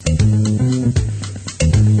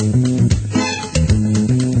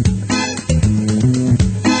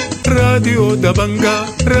راديو دبنقا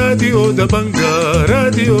راديو دبنقا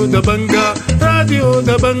راديو دبنقا راديو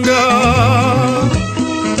دبنقا.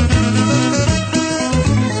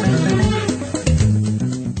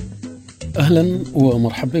 أهلا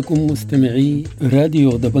ومرحبا بكم مستمعي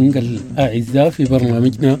راديو دبنقا الأعزاء في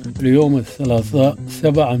برنامجنا اليوم الثلاثاء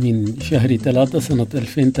 7 من شهر 3 سنة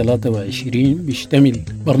 2023. بيشتمل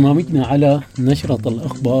برنامجنا على نشرة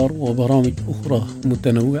الأخبار وبرامج أخرى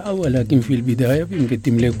متنوعة، ولكن في البداية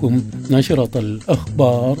بنقدم لكم نشرة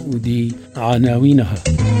الأخبار ودي عناوينها.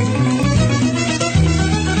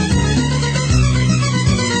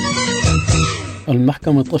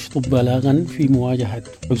 المحكمة تشطب بلاغا في مواجهة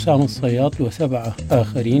حسام الصياد و7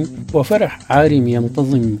 آخرين، وفرح عارم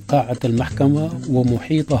ينتظم قاعة المحكمة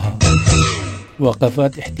ومحيطها.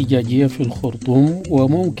 وقفات احتجاجية في الخرطوم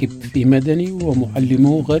وموكب في مدني،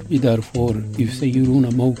 ومعلمو غرب دارفور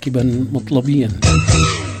يسيرون موكبا مطلبيا.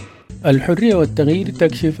 الحرية والتغيير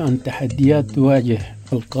تكشف عن تحديات تواجه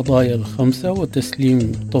القضايا ال5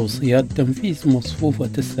 وتسليم توصيات تنفيذ مصفوفة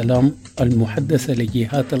السلام المحدثة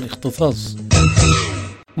لجهات الاختصاص.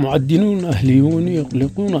 معدنون أهليون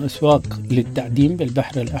يغلقون أسواق للتعدين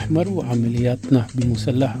بالبحر الأحمر، وعمليات نهب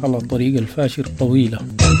مسلح على طريق الفاشر طويلة.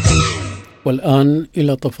 والآن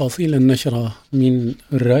إلى تفاصيل النشرة من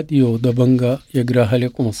راديو دبنقا، يقراها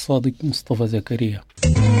لكم الصادق مصطفى زكريا.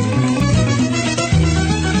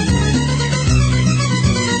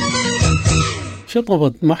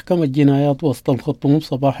 شطبت محكمة جنايات وسط الخرطوم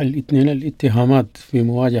صباح الاثنين الاتهامات في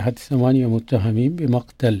مواجهة 8 متهمين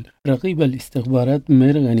بمقتل رقيب الاستخبارات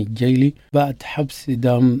ميرغان الجيلي بعد حبس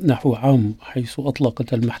دام نحو عام، حيث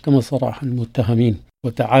أطلقت المحكمة سراح المتهمين.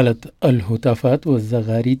 وتعالت الهتافات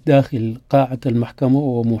والزغاريد داخل قاعة المحكمة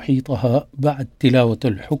ومحيطها بعد تلاوة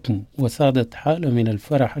الحكم، وسادت حالة من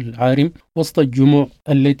الفرح العارم وسط الجموع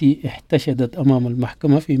التي احتشدت أمام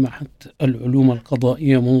المحكمة في معهد العلوم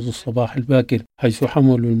القضائية منذ الصباح الباكر، حيث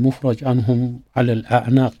حملوا المفرج عنهم على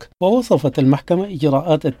الأعناق. ووصفت المحكمة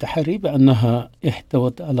إجراءات التحري بأنها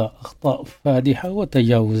احتوت على أخطاء فادحة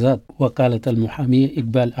وتجاوزات. وقالت المحامية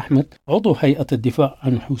إقبال أحمد عضو هيئة الدفاع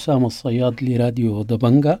عن حسام الصياد لراديو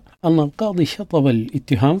دبنقا أن القاضي شطب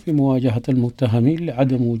الاتهام في مواجهة المتهمين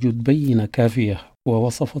لعدم وجود بينة كافية،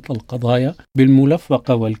 ووصفت القضايا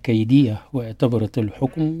بالملفقة والكيدية، واعتبرت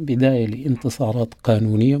الحكم بداية لانتصارات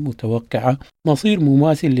قانونية متوقعة مصير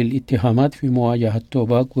مماثل للاتهامات في مواجهة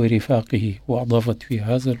توباك ورفاقه. وأضافت في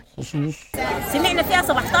هذا الخصوص: سمعنا فيها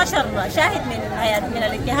 17 شاهد من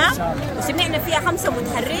الاتهام، وسمعنا فيها 5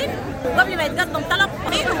 متحرين، وقبل ما يتقدم طلب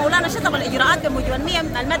مولانا شطب الإجراءات بموجب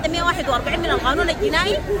المادة 141 من القانون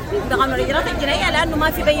الجنائي بقانون الإجراءات الجنائية، لأنه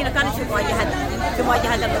ما في بينة كانت في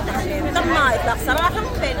مواجهة المتحرين. تم إطلاق سراحهم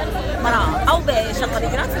بين المراء أو بشطب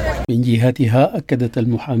الإجراءات. من جهتها أكدت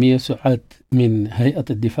المحامية سعاد من هيئة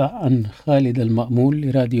الدفاع عن خالد المأمول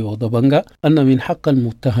لراديو دبنقا أن من حق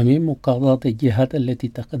المتهمين مقاضاة الجهات التي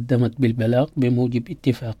تقدمت بالبلاغ بموجب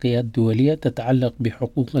اتفاقيات دولية تتعلق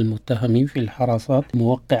بحقوق المتهمين في الحراسات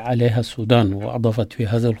موقع عليها السودان. وأضافت في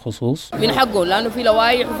هذا الخصوص: من حقه، لأنه في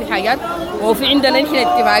لوائح وفي حاجات، وفي عندنا نحن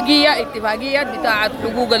اتفاقيات بتاعت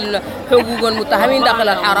حقوق المتهمين داخل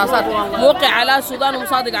الحراسات موقع على السودان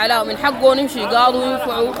ومصادق عليها. من حقه نمشي قاضوا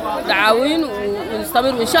وينفعوا دعاوين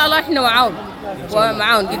ونستمر، وإن شاء الله احنا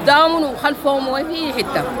معاهم قدامهم وخلفهم وفي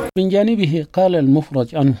حتة. من جانبه قال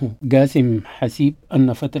المفرج عنه قاسم حسيب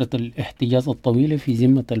أن فترة الاحتجاز الطويلة في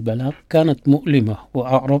ذمة البلاغ كانت مؤلمة،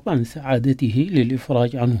 وأعرب عن سعادته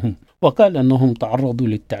للإفراج عنهم. وقال أنهم تعرضوا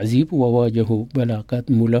للتعذيب وواجهوا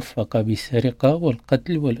بلاغات ملفقة بالسرقة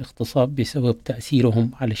والقتل والاغتصاب بسبب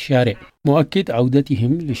تأثيرهم على الشارع، مؤكد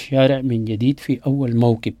عودتهم للشارع من جديد في أول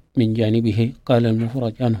موكب. من جانبه قال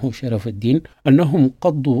المفرج عنه شرف الدين أنهم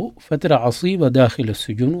قضوا فترة عصيبة داخل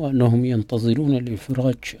السجن، وأنهم ينتظرون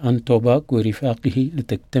الإفراج عن توباك ورفاقه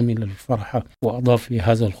لتكتمل الفرحة. وأضاف في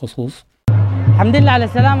هذا الخصوص: الحمد لله على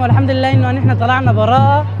السلامة، والحمد لله إنه نحن طلعنا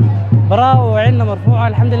براءة وعيننا مرفوعة،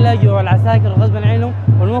 الحمد لله. جوا العساكر غصبا عنهم،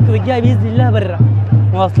 والموكب الجاي بإذن الله برا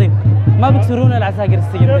مواصلين، ما بيكسرونا العساكر.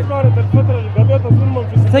 السجن كيف كانت الفترة اللي قضيتها ظلما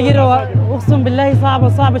في السجن؟ أقسم بالله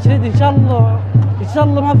صعبة شديد. إن شاء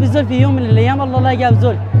الله ما في زول في يوم من الأيام الله لا جاب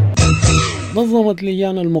زول. نظمت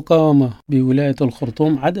لجان المقاومة بولاية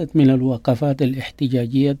الخرطوم عدد من الوقفات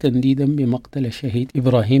الاحتجاجية تنديدا بمقتل الشهيد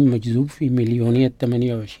إبراهيم مجذوب في مليونية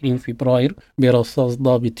 28 فبراير برصاص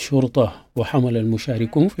ضابط شرطة. وحمل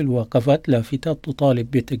المشاركون في الوقفات لافتات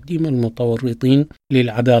تطالب بتقديم المتورطين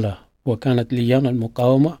للعدالة. وكانت لجان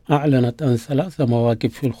المقاومة أعلنت عن 3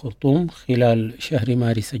 مواقف في الخرطوم خلال شهر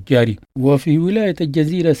مارس الجاري. وفي ولاية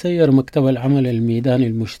الجزيرة سير مكتب العمل الميداني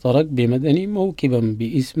المشترك بمدني موكبا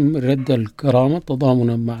باسم رد الكرامة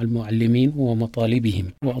تضامنا مع المعلمين ومطالبهم.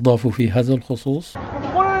 وأضافوا في هذا الخصوص: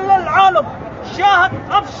 كل العالم شاهد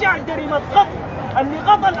أبشع جريمة قتل اللي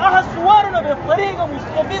قتل أحد ثوارنا بطريقة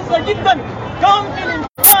مستفزة جدا. كان في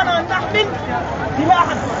الإمكان أن نحمل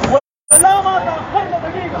سلاحا ولا ما تأخرنا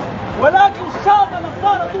دقيقة، ولكن شاهد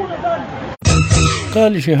الأخبار دون ذلك.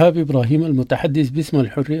 قال شهاب إبراهيم المتحدث باسم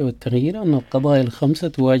الحرية والتغيير أن القضايا الخمسة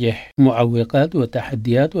تواجه معوقات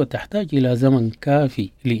وتحديات وتحتاج إلى زمن كافي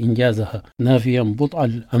لإنجازها، نافيا بطء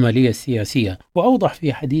العملية السياسية. وأوضح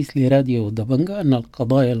في حديث لراديو دبنقا أن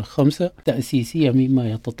القضايا الخمسة تأسيسية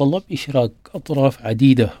مما يتطلب إشراك أطراف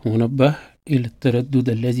عديدة، ونبه إلى التردد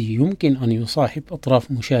الذي يمكن أن يصاحب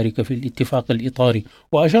أطراف مشاركة في الاتفاق الإطاري،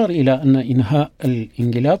 وأشار إلى أن إنهاء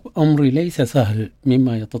الانقلاب أمر ليس سهل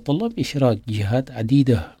مما يتطلب إشراك جهات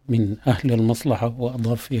عديدة من أهل المصلحة.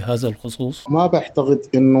 وأضاف في هذا الخصوص: ما بعتقد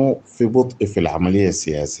أنه في بطء في العملية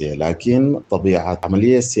السياسية، لكن طبيعة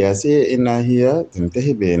العملية السياسية إنها هي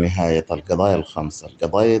تنتهي بنهاية القضايا الخمسة.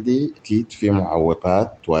 القضايا دي أكيد في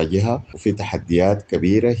معوقات تواجهها وفي تحديات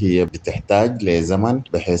كبيرة هي بتحتاج لزمن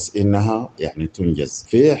بحيث إنها يعني تنجز.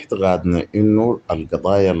 في اعتقادنا إنه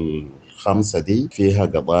القضايا الخمسة دي فيها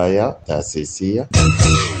قضايا تأسيسية.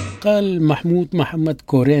 قال محمد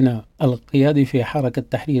كورينا القيادي في حركة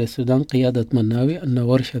تحرير السودان قيادة مناوي أن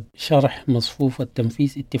ورشة شرح مصفوفة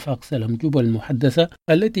تنفيذ اتفاق سلام جوبا المحدثة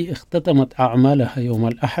التي اختتمت أعمالها يوم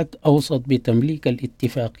الأحد أوصت بتمليك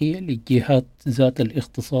الاتفاقية للجهات ذات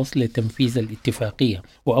الاختصاص لتنفيذ الاتفاقية.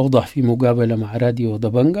 وأوضح في مقابلة مع راديو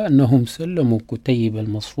دبنقا أنهم سلموا كتيب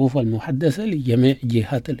المصفوفة المحدثة لجميع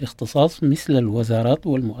جهات الاختصاص مثل الوزارات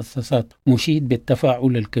والمؤسسات، مشيد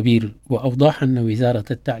بالتفاعل الكبير. وأوضح أن وزارة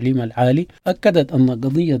التعليم العالي أكدت أن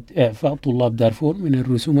قضية إعفاء طلاب دارفور من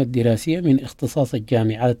الرسوم الدراسية من اختصاص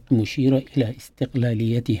الجامعات مشيرة إلى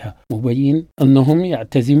استقلاليتها، مبين أنهم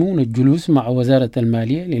يعتزمون الجلوس مع وزارة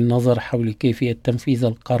المالية للنظر حول كيفية تنفيذ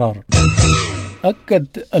القرار. أكد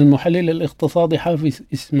المحلل الاقتصادي حافظ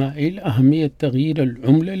إسماعيل أهمية تغيير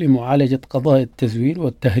العملة لمعالجة قضايا التزوير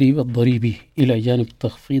والتهريب الضريبي إلى جانب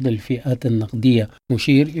تخفيض الفئات النقدية،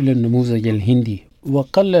 مشير إلى النموذج الهندي.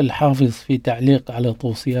 وقال الحافظ في تعليق على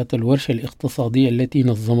توصيات الورشة الاقتصادية التي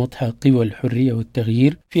نظمتها قوى الحرية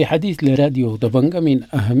والتغيير في حديث لراديو دبنقا من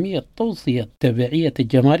أهمية توصية تبعية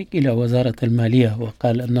الجمارك إلى وزارة المالية،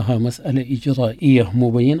 وقال أنها مسألة إجرائية،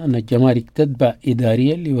 مبين أن الجمارك تتبع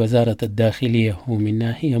إداريا لوزارة الداخلية ومن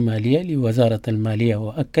ناحية مالية لوزارة المالية،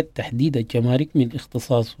 وأكد تحديد الجمارك من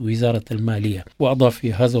اختصاص وزارة المالية. وأضاف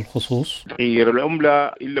في هذا الخصوص: تغيير العملة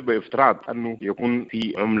إلا بافتراض أنه يكون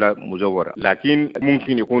في عملة مزورة، لكن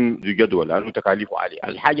ممكن يكون ذو جدوى لأنه تكاليفه عالية.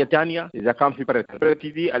 الحاجة الثانية إذا كان في بريتي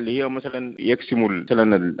دي اللي هي مثلا يقسموا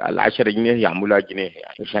مثلا 10 جنيه يعملوها جنيه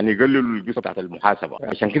يعني عشان يقللوا القصة بتاعت المحاسبة.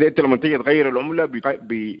 عشان كده أنت لما تيجي تغير العملة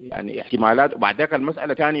يعني احتمالات. وبعد ذاك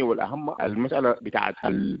المسألة الثانية والأهم المسألة بتاعت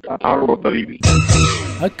التعرض الضريبي.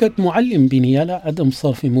 أكد معلم بنيالة عدم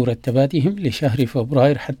صرف مرتباتهم لشهر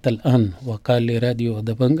فبراير حتى الآن، وقال لراديو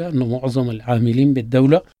دبنقا أن معظم العاملين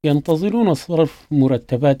بالدولة ينتظرون صرف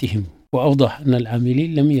مرتباتهم. وأوضح أن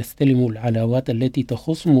العاملين لم يستلموا العلاوات التي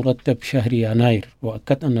تخص مرتب شهر يناير،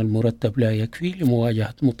 وأكد أن المرتب لا يكفي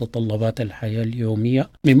لمواجهة متطلبات الحياة اليومية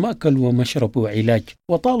من مأكل ومشرب وعلاج.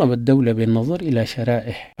 وطالب الدولة بالنظر إلى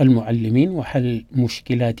شرائح المعلمين وحل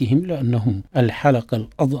مشكلاتهم لأنهم الحلقة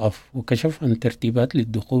الأضعف، وكشف عن ترتيبات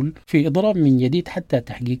للدخول في إضراب من جديد حتى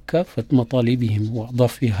تحقيق كافة مطالبهم.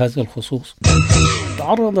 وأضاف في هذا الخصوص: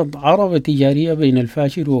 تعرضت عربة تجارية بين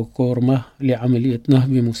الفاشر وكورما لعملية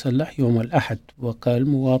نهب مسلح يوم الأحد. وقال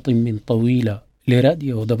مواطن من طويلة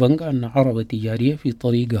لراديو دبنقا أن عربة تجارية في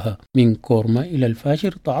طريقها من كورما إلى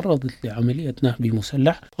الفاشر تعرضت لعملية نهب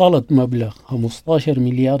مسلح طالت مبلغ 15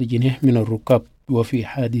 مليار جنيه من الركاب. وفي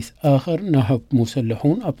حادث آخر نهب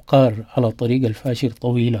مسلحون أبقار على طريق الفاشر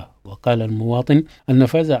طويلة. وقال المواطن أن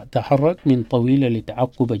فزع تحرك من طويلة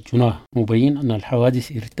لتعقب الجناه، مبين أن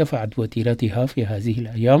الحوادث ارتفعت وتيرتها في هذه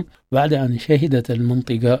الأيام بعد أن شهدت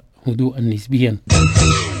المنطقة هدوءا نسبيا.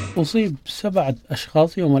 أصيب 7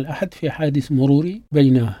 أشخاص يوم الأحد في حادث مروري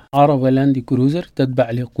بين عربة لاند كروزر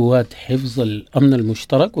تتبع لقوات حفظ الأمن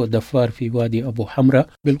المشترك ودفار في وادي أبو حمرة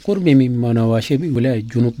بالقرب من مناواشي بولاية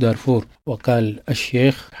جنوب دارفور. وقال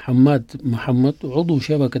الشيخ حماد محمد عضو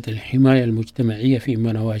شبكة الحماية المجتمعية في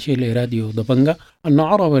مناواشي لراديو دبنقا أن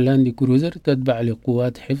عربة لاند كروزر تتبع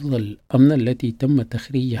لقوات حفظ الأمن التي تم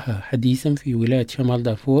تخريجها حديثا في ولاية شمال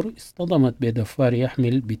دارفور اصطدمت بدفار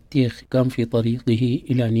يحمل بطيخ كان في طريقه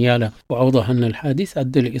إلى نيالا. وأوضح أن الحادث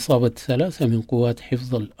أدى لإصابة 3 من قوات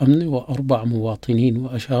حفظ الأمن و4 مواطنين،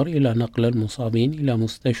 وأشار إلى نقل المصابين إلى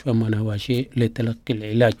مستشفى مناواشي لتلقي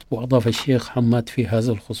العلاج. وأضاف الشيخ حماد في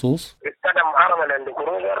هذا الخصوص: اصطدم عربة لاند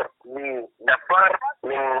كروزر بدفار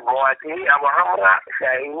من مواطني أبو حمرة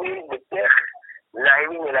شاهدين بالطيخ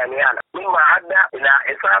لاعبين إلى نيالا، مما أدى إلى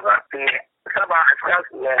إصابة في 7 أشخاص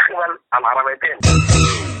من قبل العربيتين.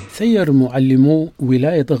 سير معلمو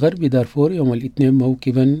ولاية غرب دارفور يوم الاثنين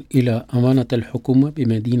موكبا إلى أمانة الحكومة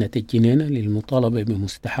بمدينة الجنينة للمطالبة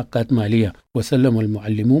بمستحقات مالية، وسلم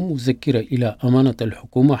المعلمون مذكرة إلى أمانة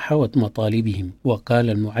الحكومة حوت مطالبهم. وقال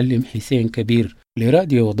المعلم حسين كبير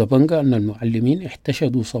لراديو دبنقا أن المعلمين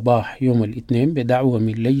احتشدوا صباح يوم الاثنين بدعوة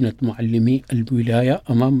من لجنة معلمي الولاية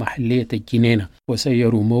أمام محلية الجنينة،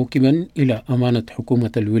 وسيروا موكبا إلى أمانة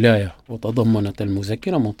حكومة الولاية. وتضمنت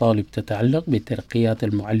المذكرة مطالب تتعلق بترقيات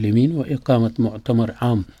المعلمين وإقامة مؤتمر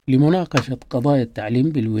عام لمناقشة قضايا التعليم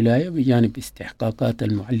بالولاية بجانب استحقاقات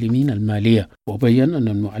المعلمين المالية. وبين أن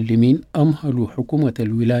المعلمين أمهلوا حكومة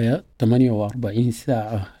الولاية 48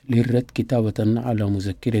 ساعة للرد كتابة على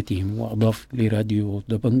مذكرتهم. وأضاف لراديو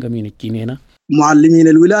دبنقا من الجنينة: معلمين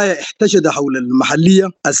الولاية احتشدوا حول المحلية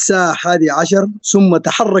الساعة 11 ثم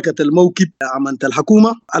تحركت الموكب أمانة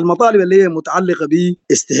الحكومة. المطالب اللي هي متعلقة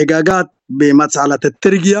باستحقاقات بمسألة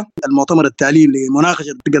الترقية المؤتمر التعليم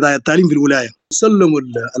لمناقشة قضايا التعليم في الولاية. سلموا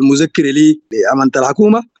المذكرة لأمانة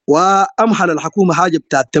الحكومة، وأمحل الحكومة حاجة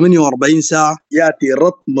بتاعت 48 ساعة يأتي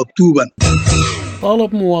الرد مكتوبا.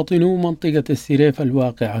 طالب مواطنو منطقة السريف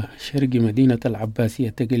الواقعة شرق مدينة العباسية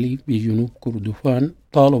تقلي بجنوب كردفان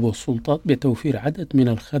طالبوا السلطات بتوفير عدد من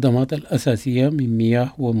الخدمات الأساسية من مياه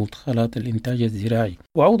ومدخلات الإنتاج الزراعي.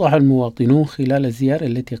 وأوضح المواطنون خلال الزيارة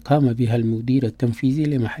التي قام بها المدير التنفيذي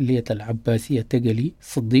لمحلية العباسية تقلي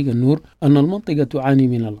صديق النور أن المنطقة تعاني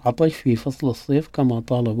من العطش في فصل الصيف، كما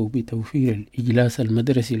طالبوا بتوفير الإجلاس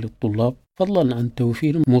المدرسي للطلاب فضلا عن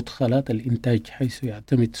توفير مدخلات الإنتاج، حيث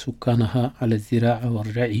يعتمد سكانها على الزراعة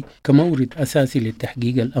والرعي كمورد أساسي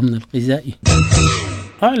لتحقيق الأمن الغذائي.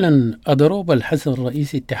 أعلن أدروب الحسن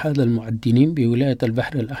رئيس اتحاد المعدنين بولاية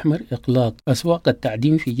البحر الأحمر إغلاق أسواق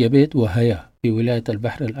التعدين في جبيت وهيا في ولاية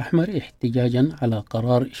البحر الأحمر احتجاجا على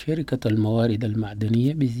قرار شركة الموارد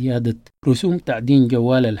المعدنية بزيادة رسوم تعدين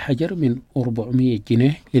جوال الحجر من 400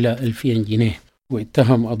 جنيه إلى 2000 جنيه.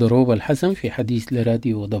 واتهم أدروب الحسن في حديث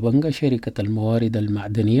لراديو دبنقا شركة الموارد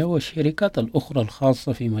المعدنية والشركات الأخرى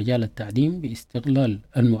الخاصة في مجال التعدين باستغلال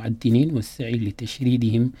المعدنين والسعي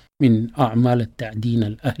لتشريدهم من أعمال التعدين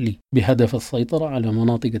الأهلي بهدف السيطرة على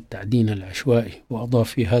مناطق التعدين العشوائي. وأضاف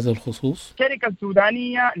في هذا الخصوص: الشركة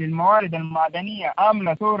السودانية للموارد المعدنية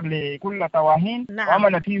عاملة سور لكل تواهين،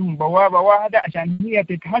 وعملت فيهم بوابة واحدة عشان هي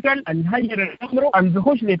تتحصل الهجر الأمر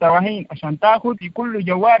البخش لتواهين عشان تاخذ في كل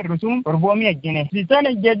جوال رسوم 400 جنيه. في السنة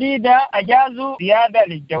الجديدة أجازوا زيادة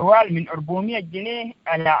للجوال من 400 جنيه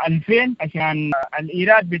على 2000 عشان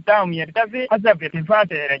الإيراد بتاعهم يرتفع حسب ارتفاع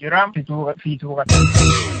الجرام في سوق.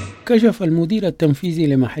 كشف المدير التنفيذي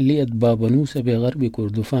لمحلية بابنوسة بغرب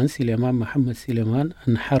كردفان سليمان محمد سليمان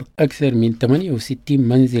عن حرق أكثر من 68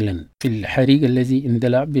 منزلا في الحريق الذي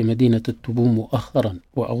اندلع بمدينة التبوم مؤخرا.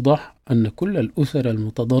 وأوضح أن كل الأسر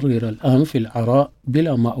المتضررة الآن في العراء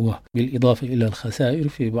بلا مأوى، بالإضافة إلى الخسائر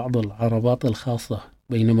في بعض العربات الخاصة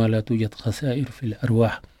بينما لا توجد خسائر في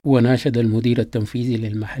الأرواح. وناشد المدير التنفيذي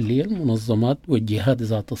للمحلية المنظمات والجهات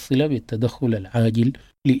ذات الصلة بالتدخل العاجل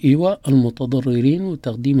لإيواء المتضررين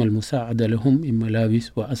وتقديم المساعدة لهم من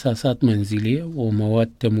ملابس وأساسات منزلية ومواد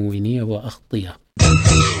تموينية وأغطية.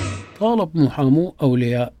 طالب محامو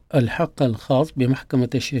أولياء الحق الخاص بمحكمة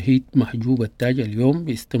الشهيد محجوب التاج اليوم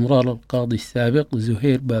باستمرار القاضي السابق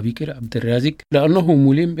زهير بابكر عبد الرازق لأنه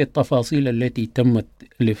ملم بالتفاصيل التي تمت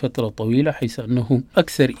لفترة طويلة، حيث أنه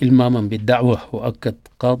أكثر إلماما بالدعوة. وأكد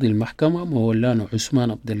قاضي المحكمة مولانا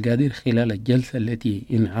عثمان عبد القادر خلال الجلسة التي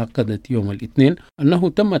انعقدت يوم الاثنين أنه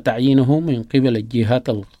تم تعيينه من قبل الجهات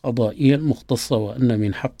القضائية المختصة، وأن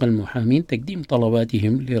من حق المحامين تقديم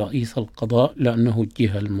طلباتهم لرئيس القضاء لأنه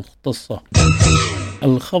الجهة المختصة.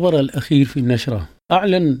 الخبر الأخير في النشرة: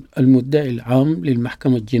 أعلن المدعي العام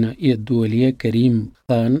للمحكمة الجنائية الدولية كريم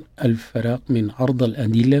خان الفراغ من عرض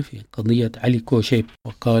الأدلة في قضية علي كوشيب.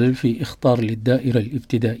 وقال في إخطار للدائرة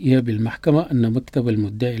الابتدائية بالمحكمة أن مكتب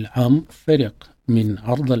المدعي العام فرق من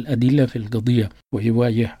عرض الأدلة في القضية،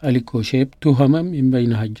 ويواجه علي كوشيب تهما من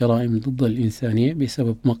بينها الجرائم ضد الإنسانية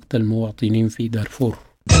بسبب مقتل مواطنين في دارفور.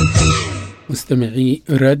 مستمعي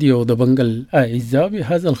راديو دبنقا الأعزاء،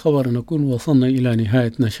 بهذا الخبر نكون وصلنا إلى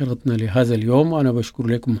نهاية نشرتنا لهذا اليوم، وأنا بشكر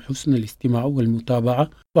لكم حسن الاستماع والمتابعة،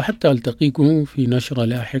 وحتى ألتقيكم في نشرة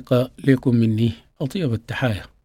لاحقة. لكم مني أطيب التحايا.